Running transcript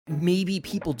maybe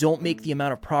people don't make the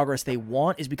amount of progress they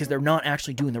want is because they're not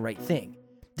actually doing the right thing.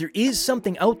 There is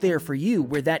something out there for you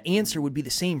where that answer would be the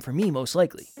same for me, most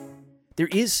likely. There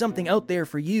is something out there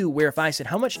for you where if I said,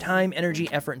 how much time, energy,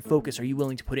 effort, and focus are you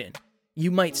willing to put in?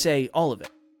 You might say all of it.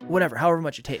 Whatever, however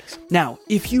much it takes. Now,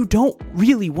 if you don't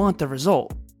really want the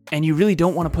result, and you really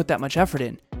don't want to put that much effort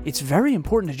in, it's very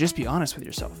important to just be honest with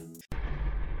yourself.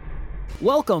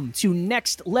 Welcome to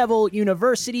Next Level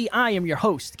University. I am your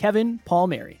host, Kevin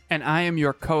Palmieri. And I am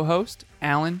your co-host,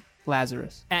 Alan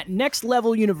Lazarus. At Next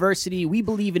Level University, we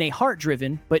believe in a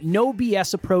heart-driven, but no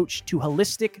BS approach to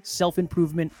holistic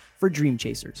self-improvement for dream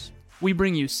chasers. We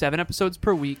bring you 7 episodes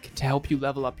per week to help you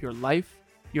level up your life,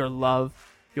 your love,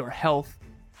 your health,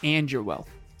 and your wealth.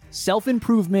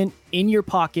 Self-improvement in your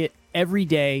pocket every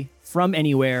day from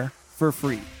anywhere for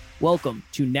free. Welcome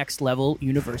to Next Level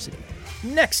University.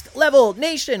 Next Level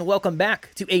Nation, welcome back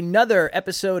to another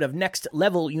episode of Next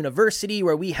Level University,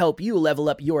 where we help you level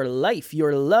up your life,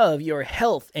 your love, your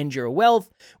health, and your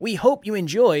wealth. We hope you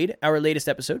enjoyed our latest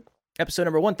episode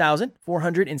number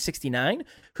 1469.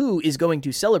 Who is going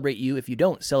to celebrate you if you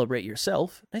don't celebrate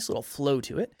yourself? Nice little flow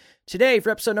to it. Today,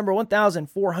 for episode number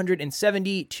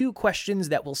 1470, 2 questions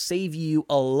that will save you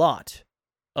a lot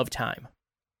of time.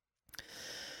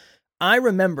 I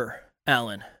remember,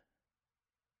 Alan,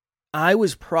 I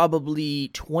was probably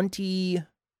 22,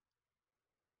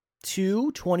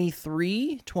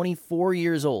 23, 24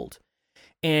 years old,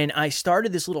 and I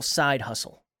started this little side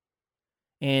hustle.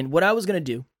 And what I was going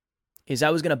to do is I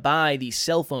was going to buy these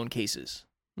cell phone cases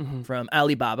from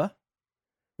Alibaba,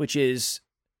 which it's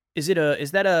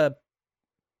an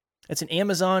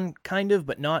Amazon kind of,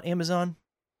 but not Amazon,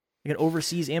 like an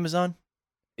overseas Amazon?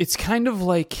 It's kind of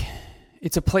like,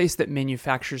 it's a place that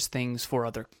manufactures things for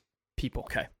other people.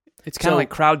 Okay. It's kind of like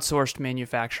crowdsourced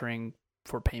manufacturing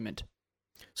for payment.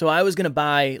 So I was going to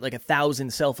buy like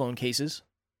 1,000 cell phone cases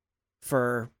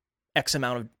for X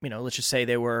amount of, let's just say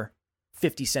they were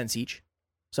 50 cents each.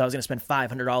 So I was going to spend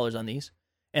 $500 on these,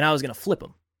 and I was going to flip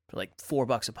them for like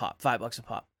 $4 a pop, $5 a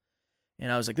pop.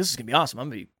 And I was like, this is going to be awesome. I'm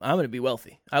going to be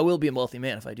wealthy. I will be a wealthy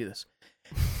man if I do this.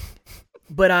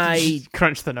 But I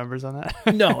crunch the numbers on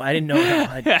that. No, I didn't know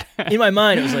how. In my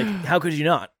mind, it was like, how could you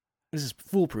not? This is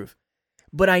foolproof.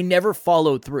 But I never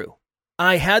followed through.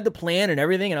 I had the plan and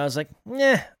everything, and I was like,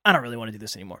 I don't really want to do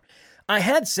this anymore. I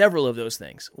had several of those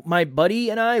things. My buddy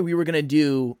and I, we were going to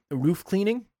do roof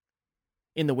cleaning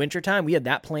in the wintertime. We had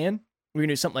that plan. We were going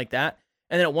to do something like that.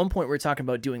 And then at one point, we were talking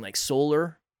about doing like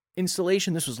solar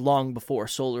installation. This was long before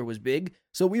solar was big.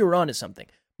 So we were onto something.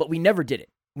 But we never did it.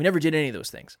 We never did any of those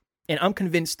things. And I'm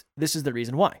convinced this is the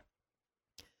reason why.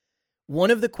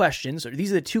 One of the questions, or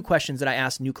these are the 2 questions that I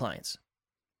ask new clients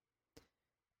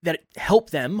that help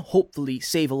them hopefully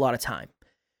save a lot of time.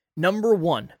 Number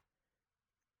 1,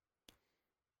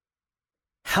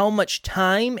 how much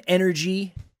time,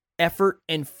 energy, effort,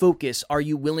 and focus are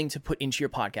you willing to put into your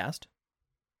podcast?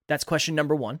 That's question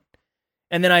number 1.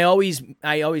 And then I always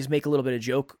make a little bit of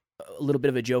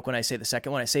a joke when I say the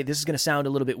second one. I say, this is going to sound a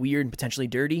little bit weird and potentially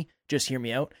dirty. Just hear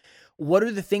me out. What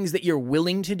are the things that you're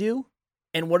willing to do?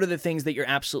 And what are the things that you're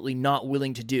absolutely not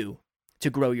willing to do to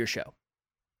grow your show?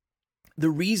 The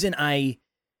reason I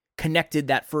connected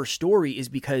that first story is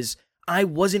because I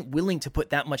wasn't willing to put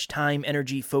that much time,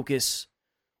 energy, focus,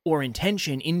 or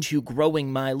intention into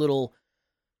growing my little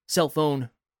cell phone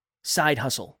side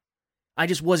hustle. I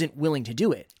just wasn't willing to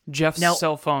do it. Jeff's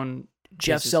cell phone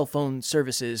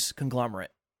services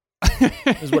conglomerate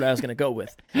is what I was going to go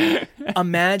with.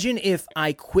 Imagine if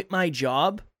I quit my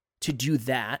job to do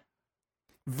that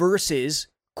versus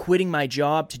quitting my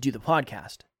job to do the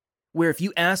podcast. Where if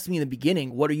you asked me in the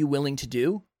beginning, what are you willing to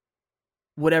do?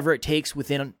 Whatever it takes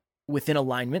within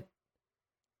alignment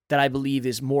that I believe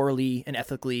is morally and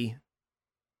ethically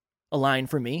aligned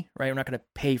for me, right? I'm not going to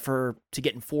pay to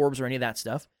get in Forbes or any of that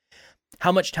stuff.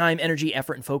 How much time, energy,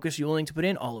 effort, and focus are you willing to put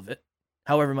in? All of it.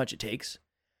 However much it takes.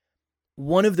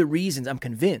 One of the reasons, I'm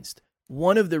convinced,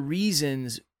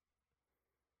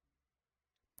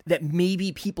 that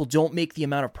maybe people don't make the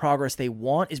amount of progress they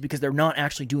want is because they're not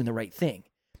actually doing the right thing.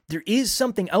 There is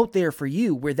something out there for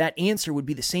you where that answer would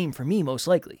be the same for me, most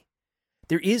likely.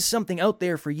 There is something out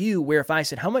there for you where if I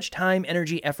said, how much time,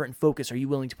 energy, effort, and focus are you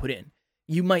willing to put in?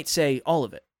 You might say all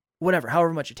of it. Whatever,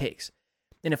 however much it takes.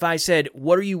 And if I said,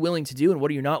 what are you willing to do and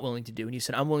what are you not willing to do? And you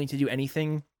said, I'm willing to do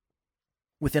anything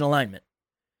within alignment.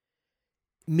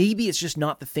 Maybe it's just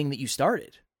not the thing that you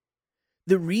started.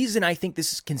 The reason I think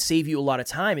this can save you a lot of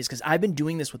time is because I've been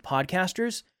doing this with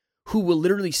podcasters who will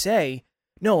literally say,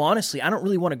 no, honestly, I don't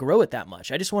really want to grow it that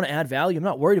much. I just want to add value. I'm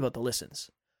not worried about the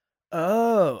listens.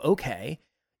 Oh, okay.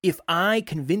 If I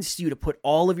convinced you to put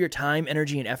all of your time,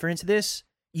 energy, and effort into this,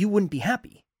 you wouldn't be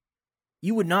happy.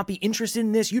 You would not be interested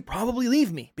in this. You'd probably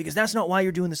leave me because that's not why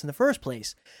you're doing this in the first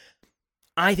place.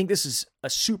 I think this is a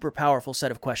super powerful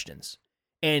set of questions.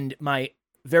 And my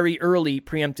very early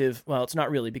preemptive, well, it's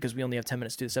not really because we only have 10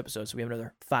 minutes to do this episode, so we have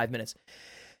another 5 minutes.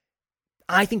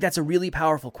 I think that's a really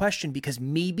powerful question because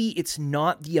maybe it's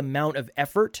not the amount of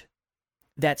effort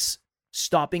that's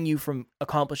stopping you from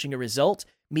accomplishing a result.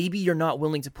 Maybe you're not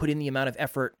willing to put in the amount of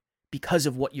effort because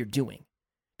of what you're doing.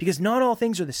 Because not all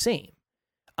things are the same.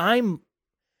 I'm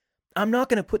not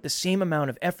going to put the same amount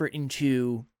of effort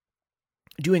into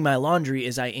doing my laundry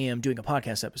as I am doing a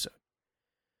podcast episode.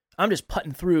 I'm just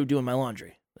putting through doing my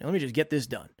laundry. Let me just get this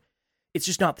done. It's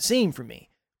just not the same for me.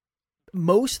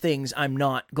 Most things I'm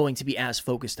not going to be as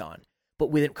focused on.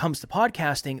 But when it comes to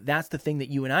podcasting, that's the thing that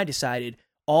you and I decided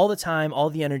all the time, all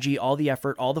the energy, all the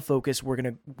effort, all the focus, we're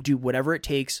going to do whatever it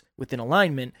takes within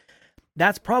alignment.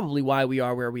 That's probably why we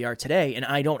are where we are today. And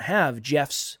I don't have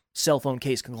Jeff's cell phone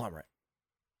case conglomerate.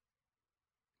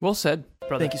 Well said,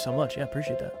 brother. Thank you so much. Yeah,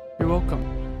 appreciate that. You're welcome.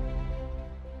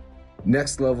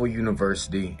 Next Level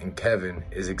University and Kevin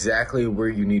is exactly where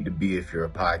you need to be if you're a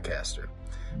podcaster.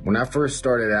 When I first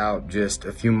started out just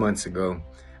a few months ago,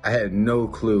 I had no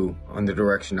clue on the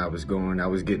direction I was going. I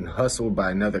was getting hustled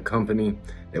by another company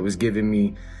that was giving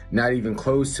me not even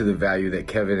close to the value that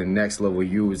Kevin and Next Level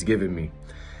U was giving me.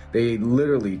 They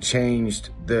literally changed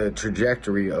the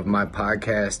trajectory of my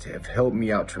podcast, have helped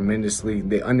me out tremendously.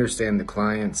 They understand the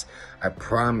clients. I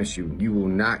promise you, you will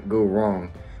not go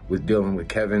wrong with dealing with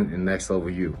Kevin and Next Level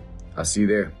U. I'll see you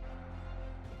there.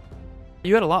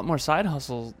 You had a lot more side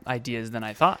hustle ideas than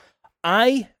I thought.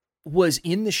 I was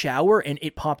in the shower and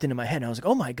it popped into my head and I was like,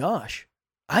 oh my gosh,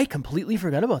 I completely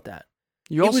forgot about that.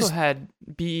 You also had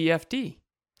BEFD.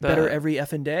 Better Every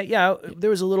Effing Day. Yeah, there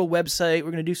was a little website.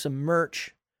 We're going to do some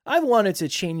merch. I've wanted to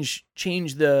change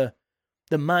the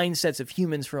mindsets of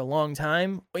humans for a long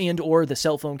time, and or the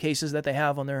cell phone cases that they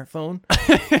have on their phone.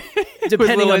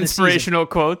 Depending on inspirational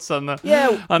quotes on the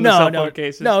cell phone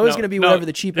cases. No, it was going to be whatever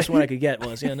the cheapest one I could get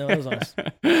was. Yeah, no, that was honest.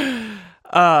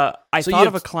 I thought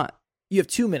of a client. You have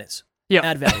 2 minutes. Yeah,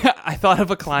 add value. I thought of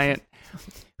a client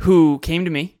who came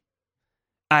to me.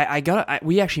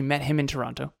 We actually met him in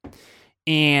Toronto,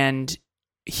 and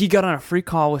he got on a free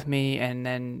call with me, and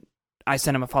then I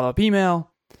sent him a follow-up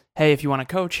email. Hey, if you want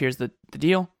to coach, here's the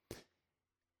deal.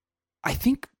 I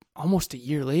think almost a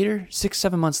year later,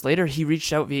 6-7 months later, he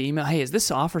reached out via email. Hey, is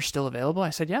this offer still available?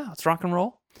 I said, yeah, let's rock and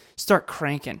roll. Start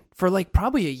cranking. For like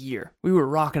probably a year, we were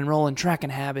rock and rolling, tracking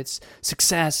habits,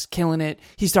 success, killing it.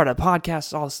 He started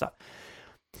podcasts, all this stuff.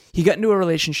 He got into a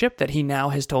relationship that he now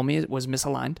has told me was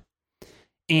misaligned.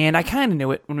 And I kind of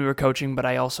knew it when we were coaching, but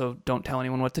I also don't tell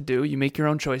anyone what to do. You make your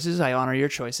own choices. I honor your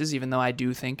choices, even though I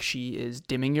do think she is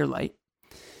dimming your light.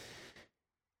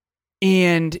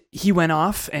 And he went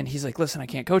off and he's like, listen, I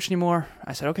can't coach anymore.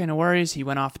 I said, okay, no worries. He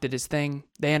went off, did his thing.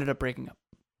 They ended up breaking up.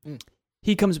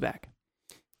 He comes back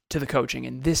to the coaching.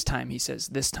 And this time he says,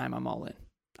 this time I'm all in.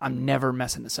 I'm never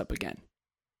messing this up again.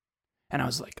 And I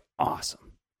was like,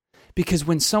 awesome. Because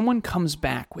when someone comes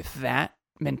back with that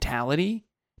mentality,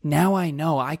 now I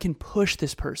know I can push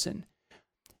this person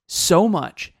so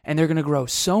much and they're going to grow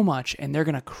so much and they're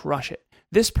going to crush it.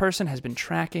 This person has been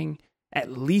tracking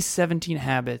at least 17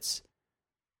 habits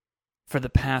for the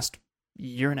past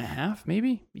year and a half,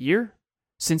 maybe year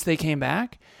since they came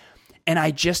back. And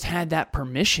I just had that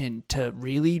permission to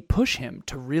really push him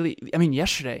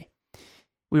yesterday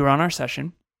we were on our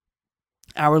session,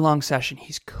 hour-long session.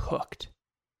 He's cooked.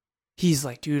 He's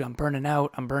like, dude, I'm burning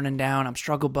out. I'm burning down. I'm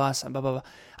struggle bus. I'm blah, blah, blah.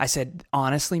 I said,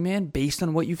 honestly, man, based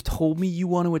on what you've told me you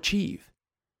want to achieve,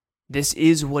 this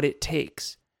is what it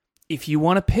takes. If you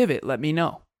want to pivot, let me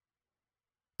know.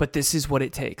 But this is what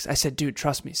it takes. I said, dude,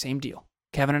 trust me, same deal.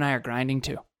 Kevin and I are grinding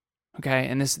too. Okay?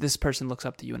 And this person looks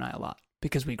up to you and I a lot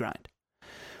because we grind.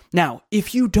 Now,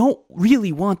 if you don't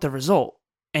really want the result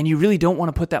and you really don't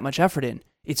want to put that much effort in,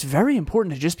 it's very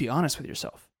important to just be honest with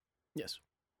yourself. Yes.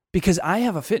 Because I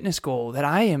have a fitness goal that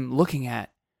I am looking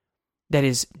at that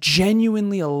is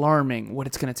genuinely alarming what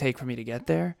it's going to take for me to get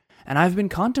there. And I've been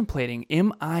contemplating,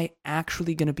 am I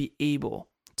actually going to be able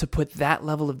to put that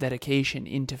level of dedication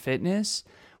into fitness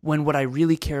when what I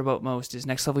really care about most is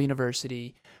Next Level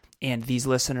University and these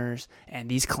listeners and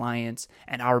these clients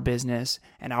and our business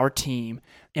and our team?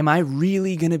 Am I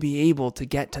really going to be able to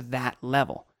get to that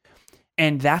level?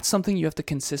 And that's something you have to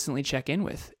consistently check in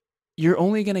with. You're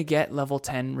only going to get level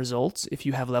 10 results if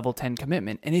you have level 10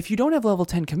 commitment. And if you don't have level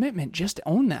 10 commitment, just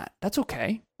own that. That's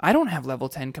okay. I don't have level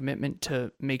 10 commitment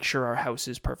to make sure our house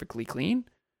is perfectly clean.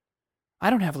 I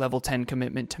don't have level 10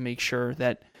 commitment to make sure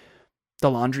that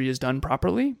the laundry is done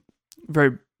properly.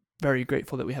 Very, very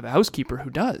grateful that we have a housekeeper who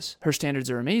does. Her standards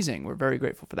are amazing. We're very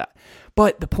grateful for that.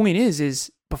 But the point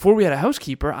is before we had a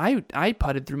housekeeper, I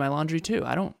putted through my laundry too.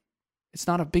 It's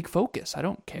not a big focus. I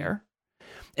don't care.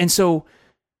 And so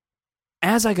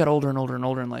as I got older and older and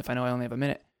older in life, I know I only have a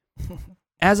minute.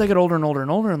 As I got older and older and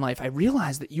older in life, I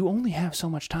realized that you only have so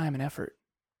much time and effort.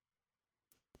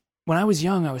 When I was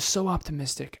young, I was so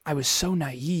optimistic. I was so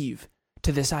naive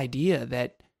to this idea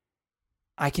that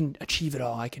I can achieve it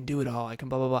all. I can do it all. I can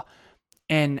blah, blah, blah.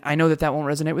 And I know that won't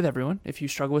resonate with everyone. If you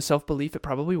struggle with self-belief, it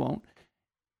probably won't.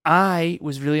 I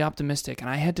was really optimistic, and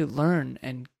I had to learn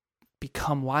and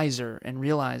become wiser and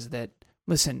realize that,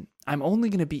 listen, I'm only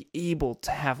going to be able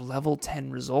to have level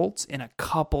 10 results in a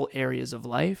couple areas of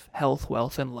life, health,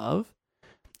 wealth, and love.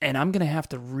 And I'm going to have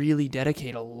to really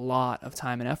dedicate a lot of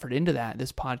time and effort into that,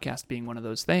 this podcast being one of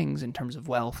those things in terms of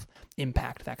wealth,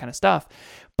 impact, that kind of stuff.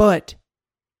 But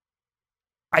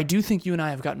I do think you and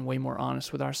I have gotten way more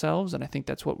honest with ourselves, and I think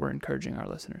that's what we're encouraging our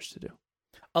listeners to do.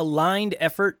 Aligned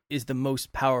effort is the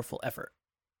most powerful effort.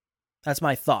 That's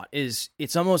my thought.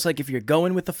 It's almost like if you're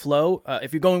going with the flow,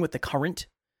 if you're going with the current,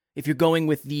 if you're going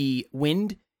with the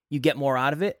wind, you get more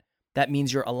out of it. That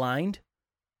means you're aligned.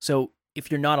 So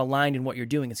if you're not aligned in what you're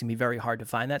doing, it's going to be very hard to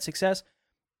find that success.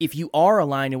 If you are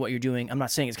aligned in what you're doing, I'm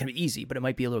not saying it's going to be easy, but it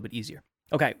might be a little bit easier.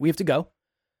 Okay, we have to go.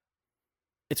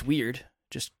 It's weird.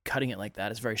 Just cutting it like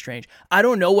that is very strange. I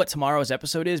don't know what tomorrow's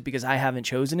episode is because I haven't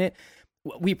chosen it.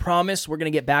 We promise we're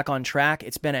going to get back on track.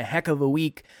 It's been a heck of a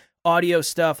week. Audio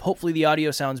stuff. Hopefully the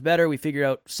audio sounds better. We figured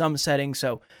out some settings,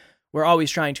 so we're always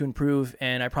trying to improve,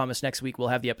 and I promise next week we'll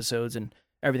have the episodes and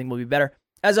everything will be better.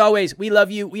 As always, we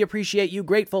love you. We appreciate you.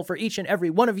 Grateful for each and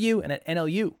every one of you. And at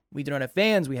NLU, we do not have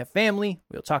fans. We have family.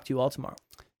 We'll talk to you all tomorrow.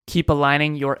 Keep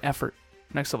aligning your effort.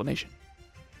 Next Level Nation.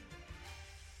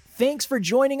 Thanks for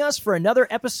joining us for another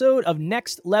episode of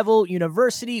Next Level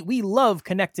University. We love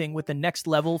connecting with the Next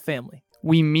Level family.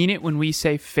 We mean it when we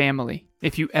say family.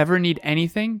 If you ever need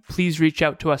anything, please reach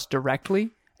out to us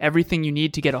directly. Everything you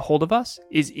need to get a hold of us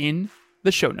is in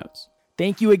the show notes.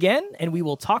 Thank you again, and we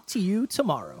will talk to you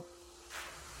tomorrow.